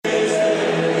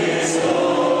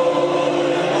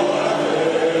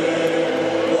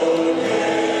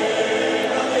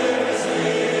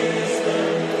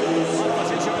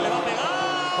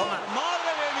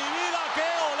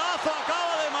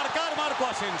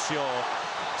A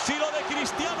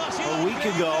week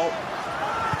ago,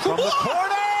 from the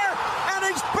corner, and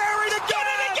he's buried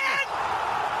again!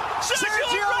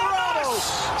 Sergio Ramos!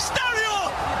 Stereo!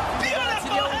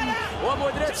 Beautiful header!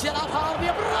 ومودريتش يلعبها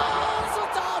عرضية بالراس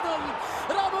والتعادل.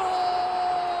 راموس.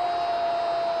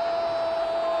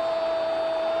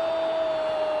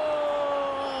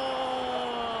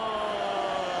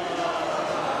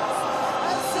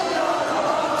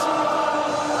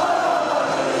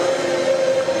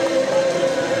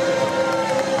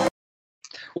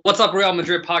 What's up, Real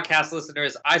Madrid podcast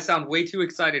listeners? I sound way too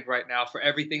excited right now for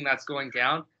everything that's going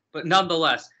down, but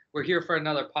nonetheless, we're here for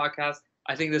another podcast.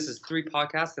 I think this is 3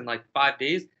 podcasts in like 5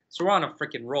 days, so we're on a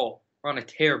freaking roll. We're on a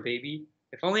tear, baby.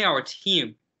 If only our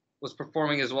team was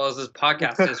performing as well as this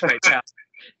podcast is right now,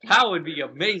 that would be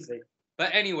amazing.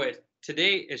 But anyways,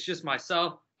 today it's just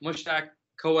myself, Mushtaq,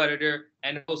 co-editor,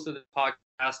 and host of the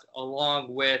podcast,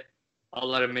 along with, I'll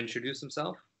let him introduce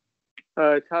himself.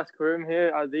 It's Haskarim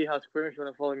here, the Haskarim, if you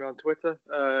want to follow me on Twitter.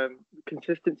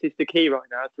 Consistency is the key right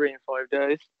now, 3 and 5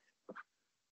 days.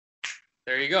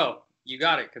 There you go. You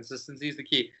got it. Consistency is the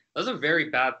key. That was a very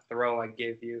bad throw I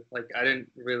gave you. Like, I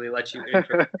didn't really let you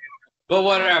intro. But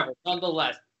whatever.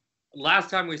 Nonetheless, last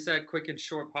time we said quick and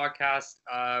short podcast,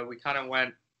 we kind of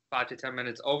went 5 to 10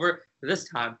 minutes over. This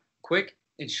time, quick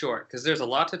and short, because there's a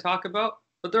lot to talk about,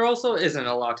 but there also isn't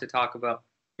a lot to talk about.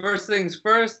 First things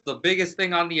first, the biggest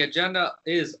thing on the agenda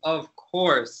is, of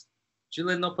course,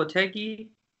 Julen Lopetegui.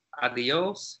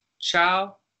 Adios.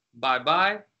 Ciao.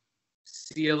 Bye-bye.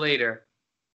 See you later.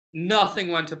 Nothing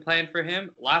went to plan for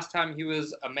him. Last time he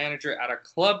was a manager at a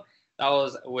club, that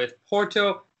was with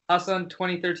Porto. Hasan,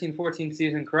 2013-14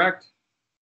 season, correct?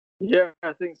 Yeah,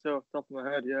 I think so. Top of my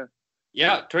head, yeah.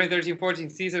 Yeah,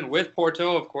 2013-14 season with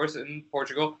Porto, of course, in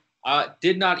Portugal.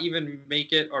 Did not even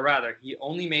make it, or rather, he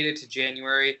only made it to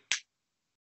January.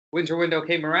 Winter window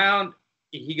came around.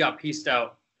 He got pieced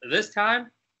out. This time,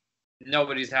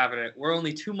 nobody's having it. We're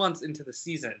only 2 months into the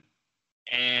season.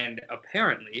 And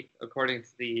apparently, according to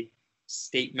the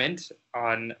statement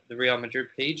on the Real Madrid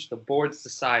page, the board's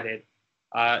decided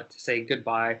to say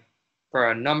goodbye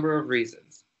for a number of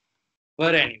reasons.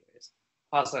 But anyways,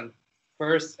 Hasan,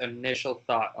 first initial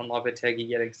thought on Lopetegui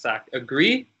getting sacked.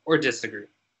 Agree or disagree?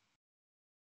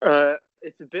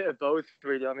 It's a bit of both,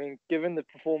 really. I mean, given the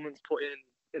performance put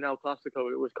in El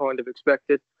Clasico, it was kind of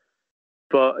expected.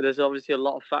 But there's obviously a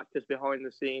lot of factors behind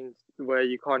the scenes where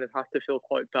you kind of have to feel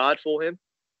quite bad for him.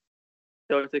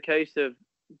 So it's a case of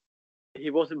he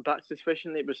wasn't back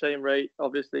sufficiently at the same rate.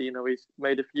 Obviously, you know, he's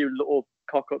made a few little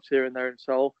cock-ups here and there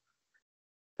himself.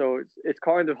 So it's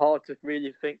kind of hard to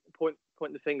really point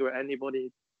the finger at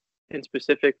anybody in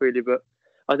specific, really. But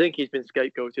I think he's been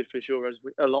scapegoated for sure, as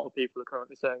a lot of people are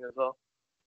currently saying as well.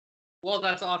 Well,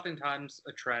 that's oftentimes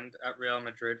a trend at Real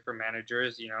Madrid for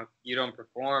managers. You know, you don't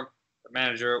perform, the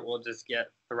manager will just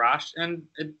get thrashed. And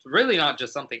it's really not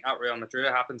just something at Real Madrid.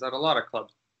 It happens at a lot of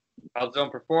clubs. Clubs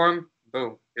don't perform,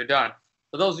 boom, you're done.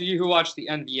 For those of you who watch the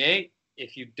NBA,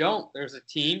 if you don't, there's a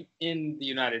team in the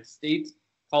United States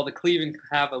called the Cleveland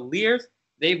Cavaliers.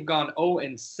 They've gone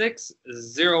 0-6,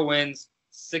 0 wins,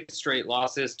 6 straight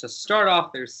losses to start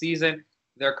off their season.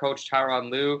 Their coach, Tyronn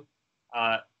Lue,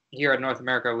 here in North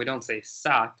America, we don't say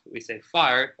sacked, we say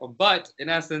fired. But in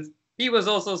essence, he was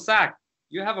also sacked.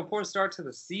 You have a poor start to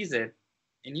the season,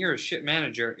 and you're a shit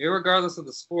manager. Irregardless of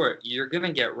the sport, you're going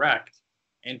to get wrecked.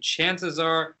 And chances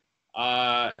are,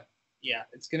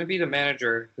 it's going to be the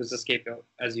manager who's the scapegoat,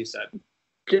 as you said.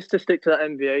 Just to stick to that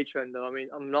NBA trend, though, I mean,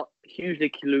 I'm not hugely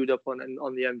clued up on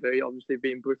the NBA. Obviously,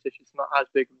 being British, it's not as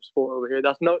big of a sport over here.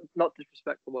 That's not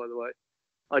disrespectful, by the way.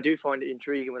 I do find it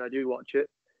intriguing when I do watch it.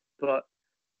 But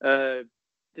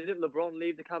didn't LeBron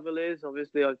leave the Cavaliers?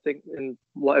 Obviously, I think in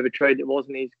whatever trade it was,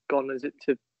 and he's gone. Is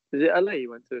it LA he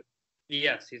went to?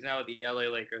 Yes, he's now at the LA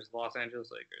Lakers, Los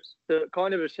Angeles Lakers. So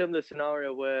kind of a similar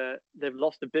scenario where they've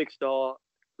lost a big star,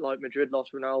 like Madrid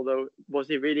lost Ronaldo. Was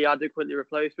he really adequately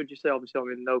replaced, would you say? Obviously, I'm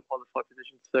in no qualified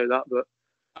position to say that, but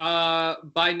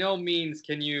by no means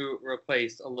can you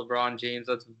replace a LeBron James.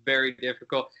 That's very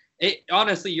difficult.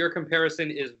 Honestly, your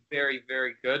comparison is very,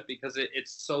 very good because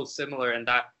it's so similar in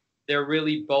that they're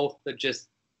really both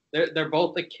they're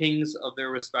both the kings of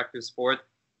their respective sport.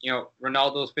 You know,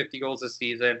 Ronaldo's 50 goals this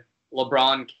season.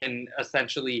 LeBron can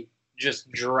essentially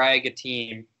just drag a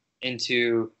team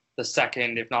into the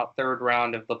second, if not third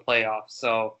round of the playoffs.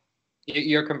 So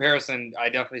your comparison, I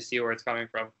definitely see where it's coming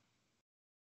from.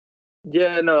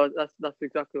 Yeah, no, that's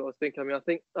exactly what I was thinking. I mean, I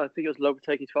think it was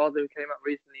Lopetegui's father who came out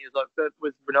recently. He was like, that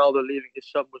with Ronaldo leaving,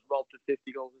 his son was robbed of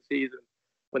 50 goals a season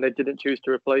when they didn't choose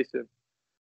to replace him.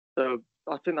 So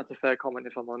I think that's a fair comment,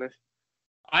 if I'm honest.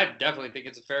 I definitely think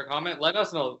it's a fair comment. Let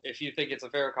us know if you think it's a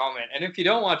fair comment. And if you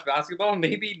don't watch basketball,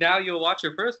 maybe now you'll watch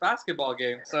your first basketball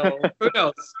game. So who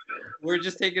knows? We're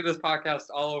just taking this podcast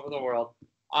all over the world.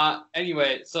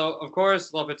 Anyway, so of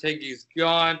course, Lopetegui's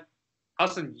gone.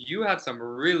 Hasan, you had some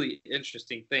really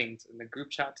interesting things in the group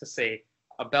chat to say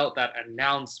about that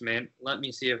announcement. Let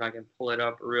me see if I can pull it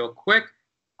up real quick.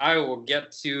 I will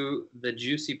get to the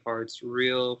juicy parts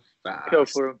real fast. Go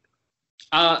for it.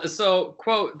 So,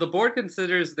 quote, the board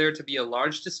considers there to be a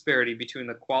large disparity between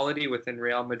the quality within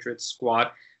Real Madrid's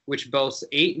squad, which boasts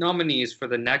 8 nominees for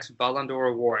the next Ballon d'Or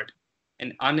award,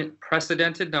 an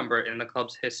unprecedented number in the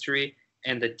club's history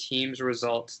and the team's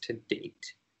results to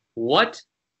date. What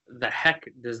the heck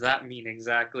does that mean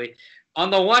exactly? On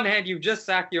the one hand, you've just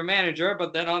sacked your manager,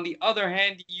 but then on the other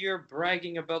hand, you're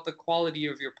bragging about the quality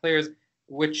of your players,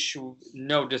 which,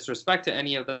 no disrespect to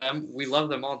any of them, we love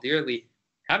them all dearly,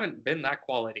 haven't been that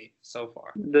quality so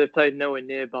far. They played nowhere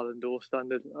near Ballon d'Or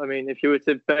standard. I mean, if you were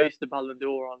to base the Ballon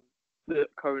d'Or on the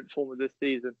current form of this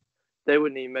season, they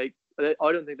wouldn't even make. I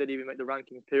don't think they'd even make the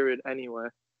rankings period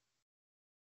anywhere.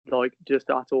 Like, just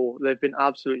at all. They've been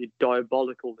absolutely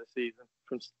diabolical this season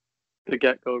from the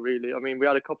get-go, really. I mean, we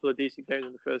had a couple of decent games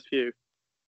in the first few,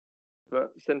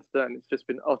 but since then, it's just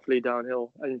been utterly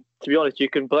downhill. And to be honest, you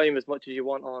can blame as much as you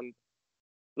want on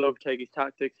Lopetegui's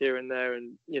tactics here and there,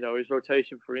 and his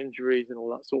rotation for injuries and all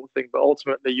that sort of thing. But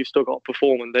ultimately, you still got to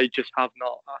perform, and they just have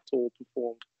not at all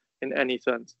performed in any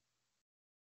sense.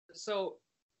 So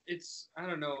I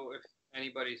don't know if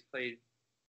anybody's played.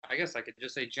 I guess I could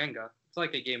just say Jenga. It's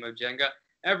like a game of Jenga.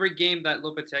 Every game that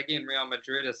Lopetegui and Real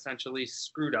Madrid essentially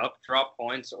screwed up, dropped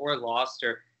points, or lost,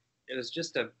 or it was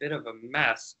just a bit of a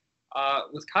mess.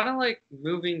 It was kind of like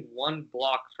moving one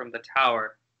block from the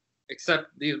tower. Except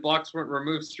these blocks weren't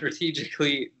removed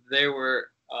strategically. They were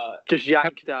just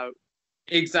yanked out.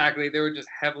 Exactly. They were just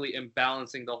heavily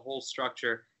imbalancing the whole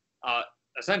structure,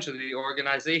 essentially the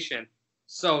organization.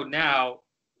 So now,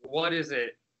 what is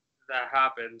it that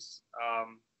happens?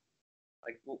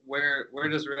 Where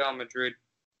does Real Madrid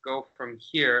go from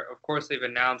here? Of course, they've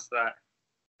announced that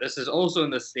this is also in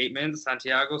the statement.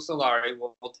 Santiago Solari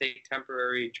will take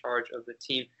temporary charge of the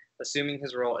team, assuming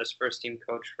his role as first-team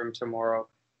coach from tomorrow,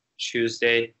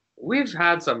 Tuesday. We've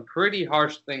had some pretty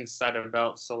harsh things said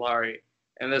about Solari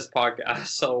in this podcast.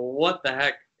 So what the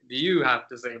heck do you have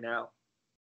to say now?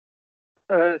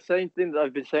 Same thing that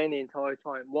I've been saying the entire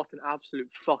time. What an absolute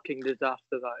fucking disaster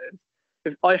that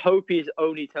is. I hope he's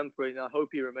only temporary, and I hope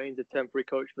he remains a temporary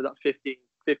coach for that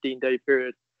 15-day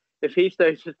period. If he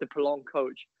stays just a prolonged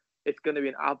coach, it's going to be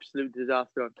an absolute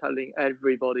disaster. I'm telling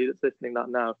everybody that's listening that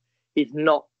now. He's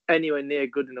not anywhere near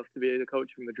good enough to be the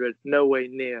coach for Madrid. No way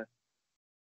near.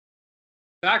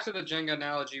 Back to the Jenga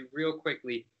analogy real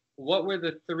quickly. What were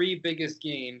the 3 biggest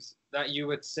games that you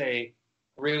would say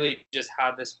really just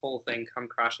had this whole thing come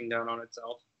crashing down on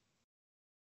itself?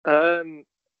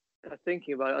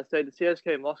 Thinking about it, I'd say the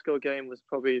CSKA Moscow game was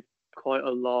probably quite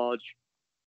a large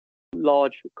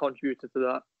contributor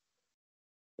to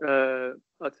that.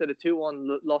 I'd say the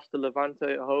 2-1 loss to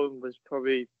Levante at home was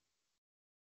probably,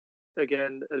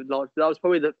 again, large. That was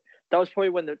probably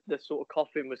when the sort of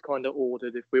coffin was kind of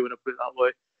ordered, if we want to put it that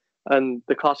way. And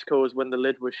the Clasico was when the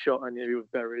lid was shut and he was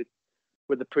buried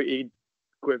with a pretty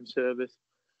grim service.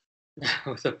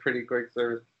 With a pretty quick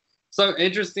service. Some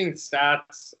interesting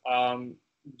stats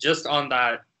just on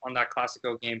that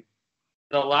Clasico game.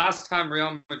 The last time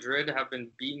Real Madrid have been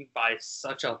beaten by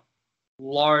such a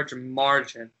large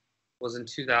margin was in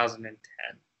 2010.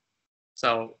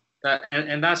 So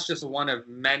that's just one of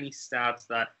many stats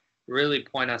that really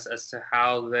point us as to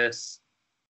how this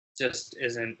just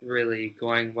isn't really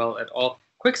going well at all.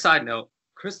 Quick side note,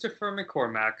 Christopher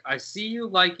McCormack, I see you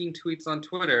liking tweets on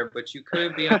Twitter, but you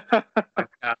couldn't be on the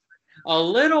podcast. A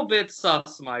little bit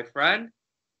sus, my friend.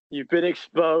 You've been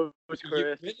exposed,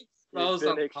 Chris. You've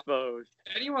been exposed.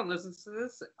 If anyone listens to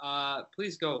this,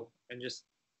 please go and just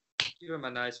give him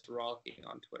a nice rollicking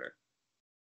on Twitter.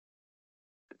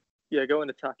 Yeah, go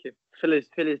and attack him. Fill his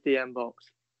DM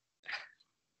box.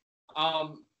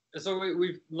 So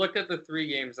we've looked at the 3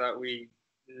 games that we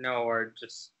know are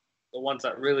just the ones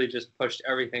that really just pushed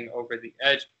everything over the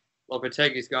edge.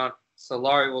 Lopetegui's gone.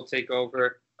 Solari will take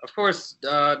over. Of course,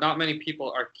 not many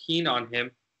people are keen on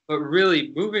him, but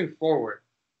really moving forward,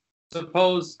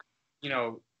 suppose,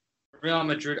 Real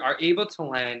Madrid are able to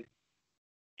land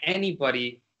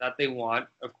anybody that they want,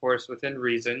 of course, within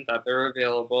reason, that they're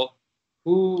available.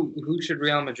 Who should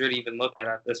Real Madrid even look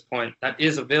at this point that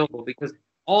is available? Because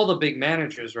all the big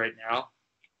managers right now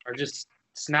are just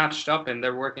snatched up and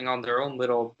they're working on their own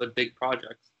little but big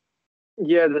projects.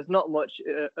 Yeah, there's not much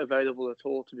available at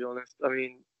all, to be honest. I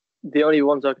mean, the only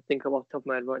ones I can think of off the top of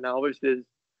my head right now, obviously, is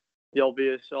the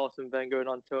obvious Arsene Wenger and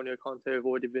Antonio Conte have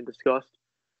already been discussed.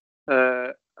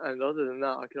 And other than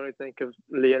that, I can only think of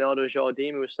Leonardo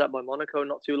Jardim, who was set by Monaco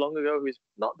not too long ago, who's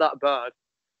not that bad,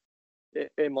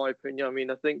 in my opinion. I mean,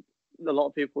 I think a lot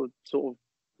of people sort of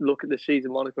look at the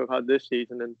season Monaco have had this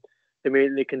season and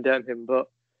immediately condemn him. But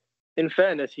in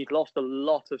fairness, he's lost a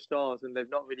lot of stars and they've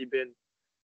not really been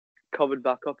covered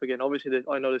back up again. Obviously,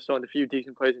 I know they signed a few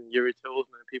decent players in Yuri Tillman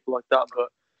and people like that, but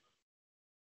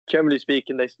generally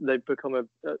speaking, they've become a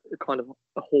kind of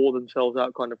a haul themselves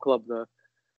out kind of club there.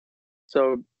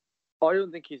 So I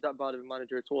don't think he's that bad of a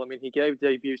manager at all. I mean, he gave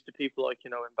debuts to people like,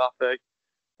 Mbappe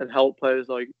and helped players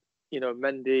like,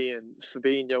 Mendy and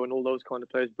Fabinho and all those kind of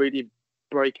players really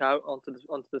break out onto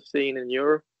the scene in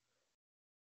Europe.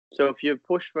 So if you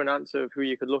push for an answer of who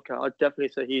you could look at, I'd definitely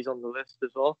say he's on the list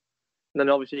as well. And then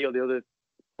obviously you got the other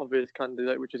obvious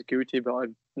candidate, which is Guti, but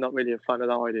I'm not really a fan of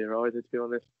that idea either, to be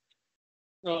honest.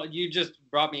 Well, you just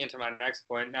brought me into my next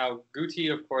point. Now,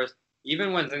 Guti, of course,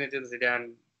 even when Zinedine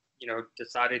Zidane,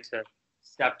 decided to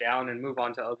step down and move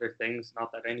on to other things,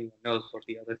 not that anyone knows what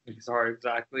the other things are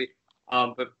exactly,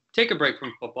 but take a break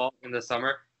from football in the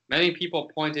summer, many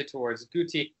people pointed towards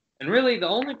Guti. And really, the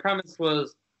only premise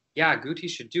was, yeah, Guti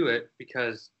should do it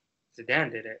because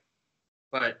Zidane did it.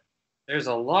 But there's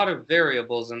a lot of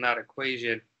variables in that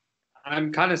equation.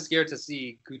 I'm kind of scared to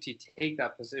see Guti take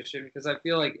that position because I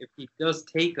feel like if he does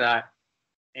take that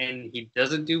and he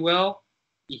doesn't do well,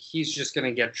 he's just going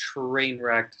to get train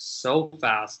wrecked so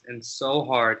fast and so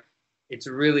hard. It's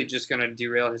really just going to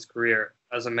derail his career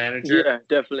as a manager. Yeah,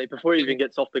 definitely. Before he even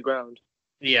gets off the ground.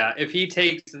 Yeah, if he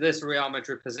takes this Real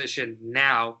Madrid position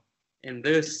now in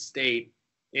this state,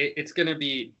 it's going to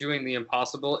be doing the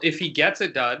impossible. If he gets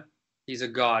it done, he's a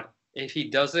god. If he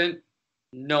doesn't,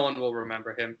 no one will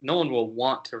remember him. No one will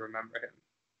want to remember him.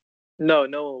 No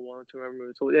one will want to remember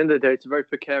him. So at the end of the day, it's a very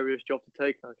precarious job to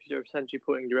take now because you're essentially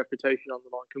putting your reputation on the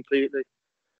line completely.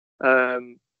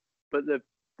 But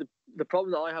the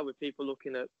problem that I have with people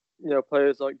looking at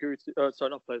players like Guti,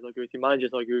 not players like Guti,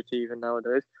 managers like Guti even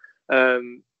nowadays,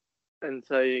 and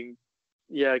saying,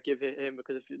 yeah, give it him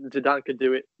because if Zidane could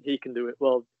do it, he can do it.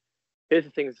 Well, here's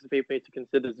the things that people need to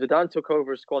consider. Zidane took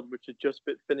over a squad which had just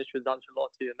finished with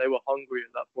Ancelotti, and they were hungry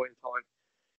at that point in time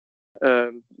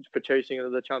for chasing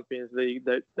another Champions League.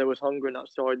 There was hunger in that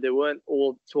side. They weren't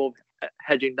all sort of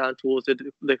hedging down towards the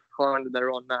decline that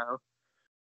they're on now.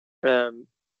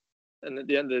 And at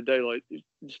the end of the day, like,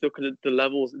 just look at the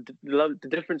levels, the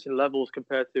difference in levels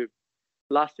compared to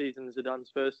last season,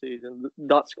 Zidane's first season.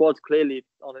 That squad's clearly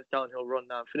on its downhill run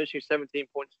now, finishing 17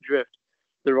 points adrift.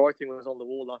 The writing was on the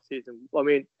wall last season. I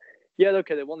mean, yeah,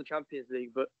 okay, they won the Champions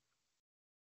League, but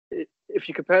if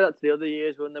you compare that to the other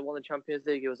years when they won the Champions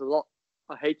League, it was a lot,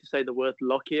 I hate to say the word,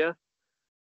 luckier.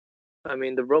 I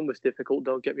mean, the run was difficult,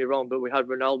 don't get me wrong, but we had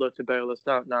Ronaldo to bail us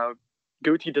out. Now,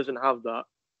 Guti doesn't have that.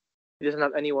 He doesn't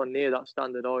have anyone near that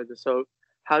standard either. So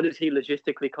how does he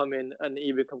logistically come in and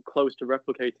even come close to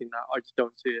replicating that? I just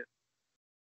don't see it.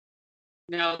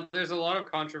 Now, there's a lot of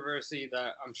controversy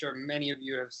that I'm sure many of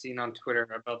you have seen on Twitter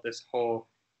about this whole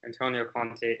Antonio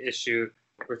Conte issue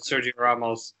with Sergio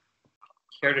Ramos.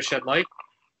 Care to shed light?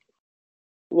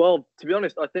 Well, to be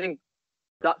honest, I think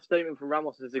that statement from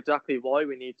Ramos is exactly why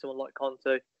we need someone like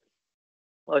Conte.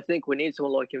 I think we need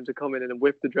someone like him to come in and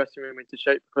whip the dressing room into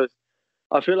shape because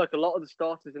I feel like a lot of the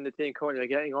starters in the team currently are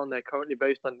getting on there currently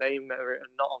based on name merit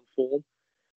and not on form.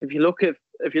 If you look at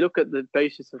the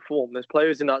basis of form, there's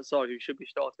players in that side who should be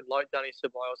starting like Dani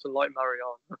Ceballos and like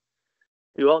Mariano,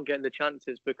 who aren't getting the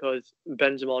chances because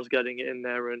Benzema's getting it in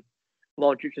there and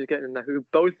Modric is getting in there, who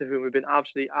both of whom have been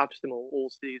absolutely abysmal all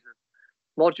season.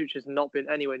 Modric has not been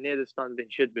anywhere near the standard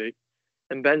he should be,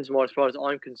 and Benzema, as far as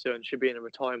I'm concerned, should be in a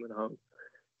retirement home.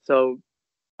 So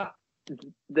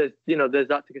there's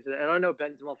that to consider. And I know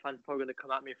Benzema fans are probably going to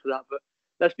come at me for that, but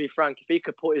let's be frank, if he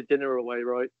could put his dinner away,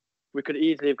 right, we could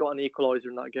easily have got an equaliser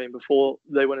in that game before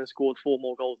they went and scored 4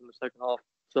 more goals in the second half.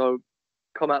 So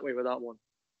come at me with that one.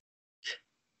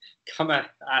 Come at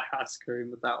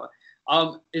Kareem with that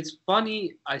one. It's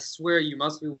funny. I swear you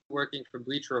must be working for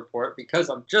Bleacher Report because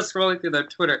I'm just scrolling through their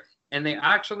Twitter and they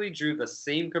actually drew the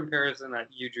same comparison that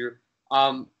you drew.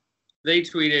 They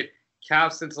tweeted,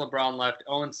 Cavs since LeBron left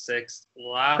 0-6,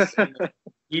 last in the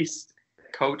East,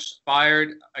 coach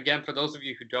fired. Again, for those of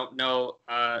you who don't know,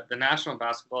 the National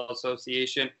Basketball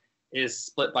Association is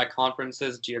split by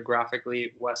conferences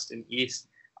geographically, West and East.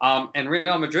 And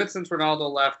Real Madrid, since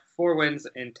Ronaldo left, 4 wins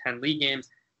in 10 league games,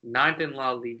 9th in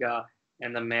La Liga,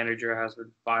 and the manager has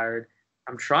been fired.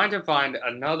 I'm trying to find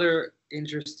another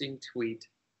interesting tweet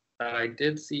that I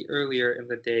did see earlier in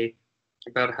the day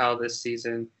about how this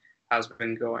season has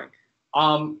been going.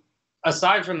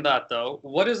 Aside from that, though,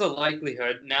 what is the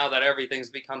likelihood, now that everything's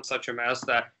become such a mess,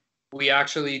 that we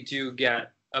actually do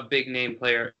get a big name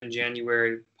player in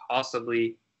January,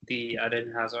 possibly the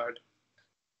Eden Hazard?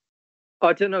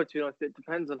 I don't know, to be honest. It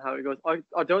depends on how it goes.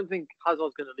 I don't think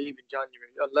Hazard's going to leave in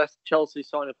January unless Chelsea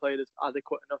sign a player that's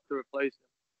adequate enough to replace him.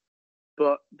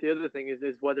 But the other thing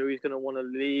is whether he's going to want to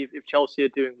leave if Chelsea are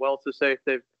doing well. So say if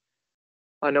they've,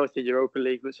 I know it's the Europa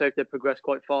League, but say if they progress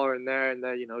quite far in there and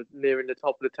they're, nearing the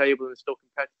top of the table and still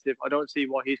competitive, I don't see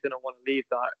why he's going to want to leave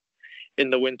that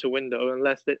in the winter window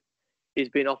unless he's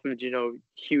been offered,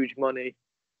 huge money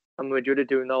and Madrid are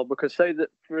doing well. Because say that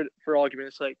for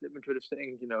argument's sake that Madrid are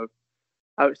sitting,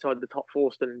 outside the top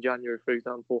four still in January, for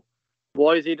example,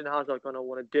 why is Eden Hazard going to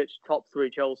want to ditch top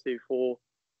three Chelsea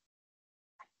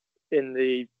in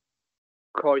the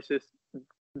crisis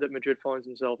that Madrid finds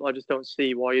themselves? I just don't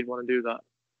see why you'd want to do that.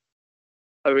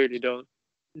 I really don't.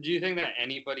 Do you think that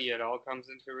anybody at all comes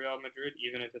into Real Madrid,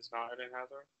 even if it's not Eden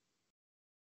Hazard?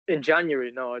 In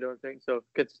January, no, I don't think so.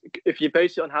 Because if you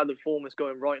base it on how the form is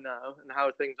going right now and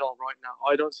how things are right now,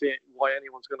 I don't see why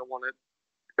anyone's going to want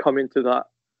to come into that,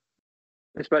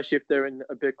 especially if they're in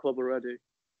a big club already.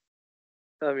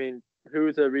 I mean, who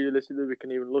is there realistically we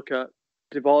can even look at?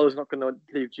 Dybala's not going to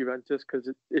leave Juventus because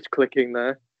it's clicking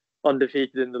there.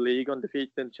 Undefeated in the league,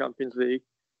 undefeated in the Champions League.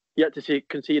 Yet to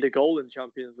concede a goal in the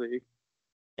Champions League.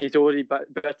 He's already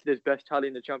betted his best tally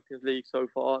in the Champions League so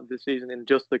far this season in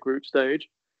just the group stage.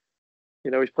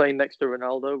 He's playing next to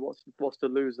Ronaldo. What's to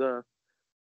lose there?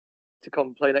 To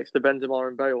come play next to Benzema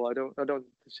and Bale, I don't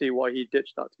see why he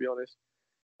ditched that, to be honest.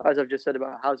 As I've just said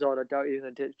about Hazard, I doubt he's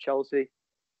going to ditch Chelsea.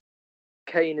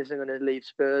 Kane isn't going to leave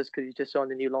Spurs because he's just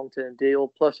signed a new long-term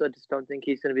deal. Plus, I just don't think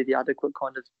he's going to be the adequate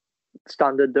kind of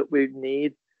standard that we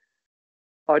need.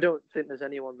 I don't think there's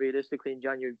anyone realistically in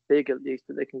January, big at least,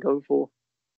 that they can go for.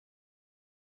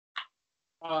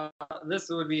 This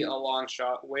would be a long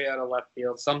shot, way out of left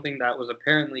field, something that was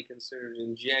apparently considered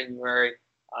in January.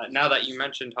 Now that you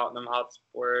mentioned Tottenham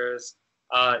Hotspurs,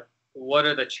 what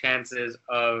are the chances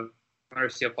of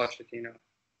Mauricio Pochettino?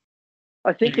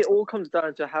 I think it all comes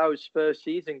down to how Spurs'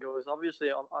 season goes.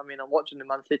 Obviously, I'm watching the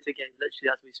Man City game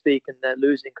literally as we speak, and they're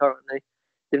losing currently.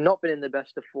 They've not been in the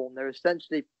best of form. They're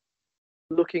essentially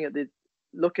looking at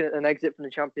an exit from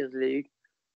the Champions League.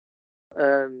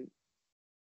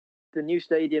 The new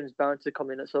stadium's bound to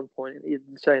come in at some point.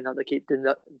 Even saying that, they keep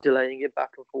delaying it back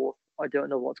and forth. I don't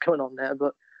know what's going on there,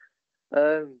 but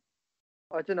I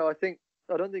don't know.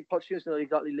 I don't think Pochettino's going to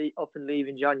exactly up and leave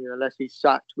in January unless he's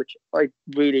sacked, which I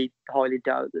really highly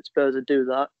doubt that Spurs would do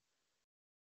that.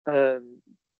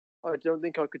 I don't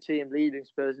think I could see him leaving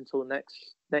Spurs until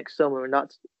next summer, and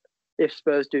that's if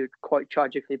Spurs do quite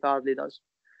tragically badly. That's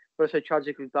when I say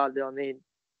tragically badly, I mean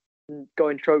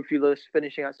going trophyless,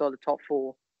 finishing outside the top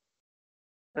four,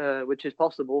 which is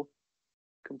possible,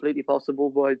 completely possible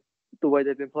by the way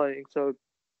they've been playing. So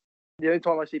the only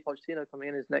time I see Pochettino coming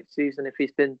in is next season if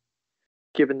he's been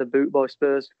given the boot by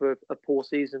Spurs for a poor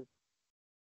season.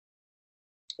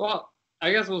 Well,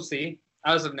 I guess we'll see.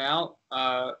 As of now,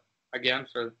 again,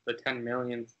 for the 10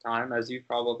 millionth time, as you've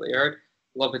probably heard,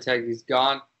 Lopetegui's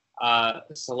gone.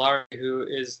 Solari, who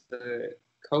is the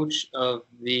coach of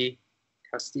the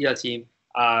Castilla team,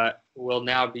 will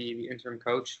now be the interim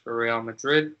coach for Real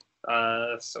Madrid.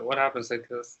 So what happens to the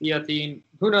Castilla team?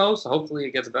 Who knows? Hopefully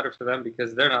it gets better for them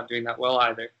because they're not doing that well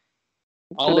either.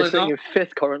 So they're sitting in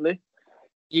fifth currently.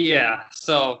 Yeah,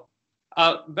 so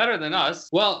better than us.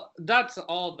 Well, that's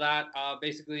all that.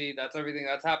 Basically, that's everything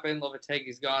that's happened.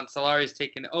 Lopetegui's gone. Solari's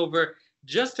taken over.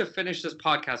 Just to finish this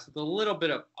podcast with a little bit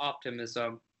of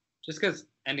optimism, just because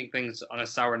ending things on a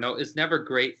sour note is never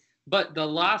great. But the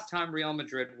last time Real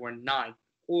Madrid were ninth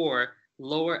or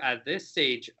lower at this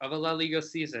stage of a La Liga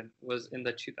season was in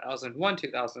the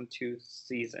 2001-2002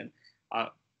 season.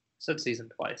 Said season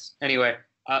twice. Anyway,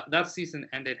 that season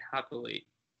ended happily.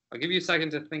 I'll give you a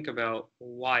second to think about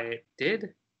why it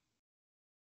did.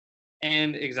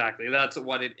 And exactly, that's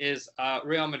what it is.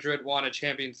 Real Madrid won a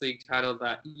Champions League title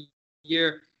that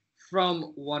year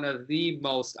from one of the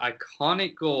most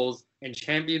iconic goals in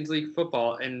Champions League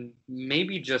football, and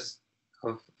maybe just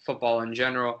of football in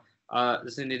general,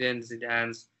 Zinedine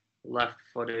Zidane's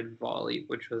left-footed volley,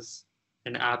 which was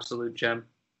an absolute gem.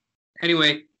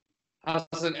 Anyway,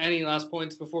 Hasan, any last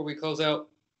points before we close out?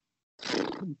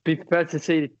 Be prepared to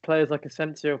see players like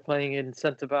Asensio playing in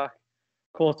centre-back,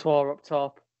 Courtois up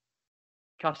top,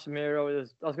 Casemiro.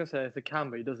 I was going to say if it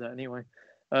can be, does it anyway?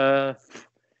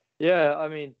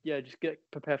 Just get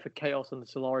prepared for chaos on the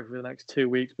Solari for the next 2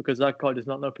 weeks because that guy does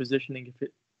not know positioning if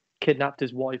it kidnapped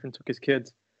his wife and took his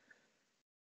kids.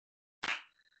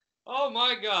 Oh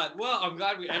my God. Well, I'm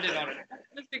glad we ended on an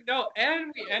optimistic note,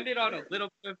 and we ended on a little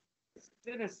bit of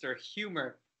sinister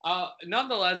humor.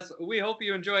 Nonetheless, we hope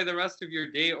you enjoy the rest of your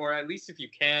day, or at least if you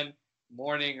can,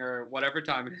 morning or whatever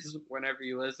time it is, whenever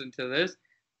you listen to this.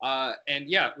 And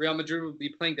yeah, Real Madrid will be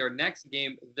playing their next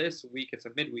game this week. It's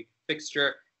a midweek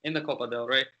fixture in the Copa del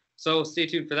Rey. So stay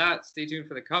tuned for that. Stay tuned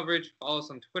for the coverage. Follow us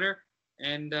on Twitter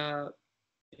and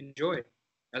enjoy.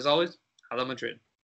 As always, Hala Madrid.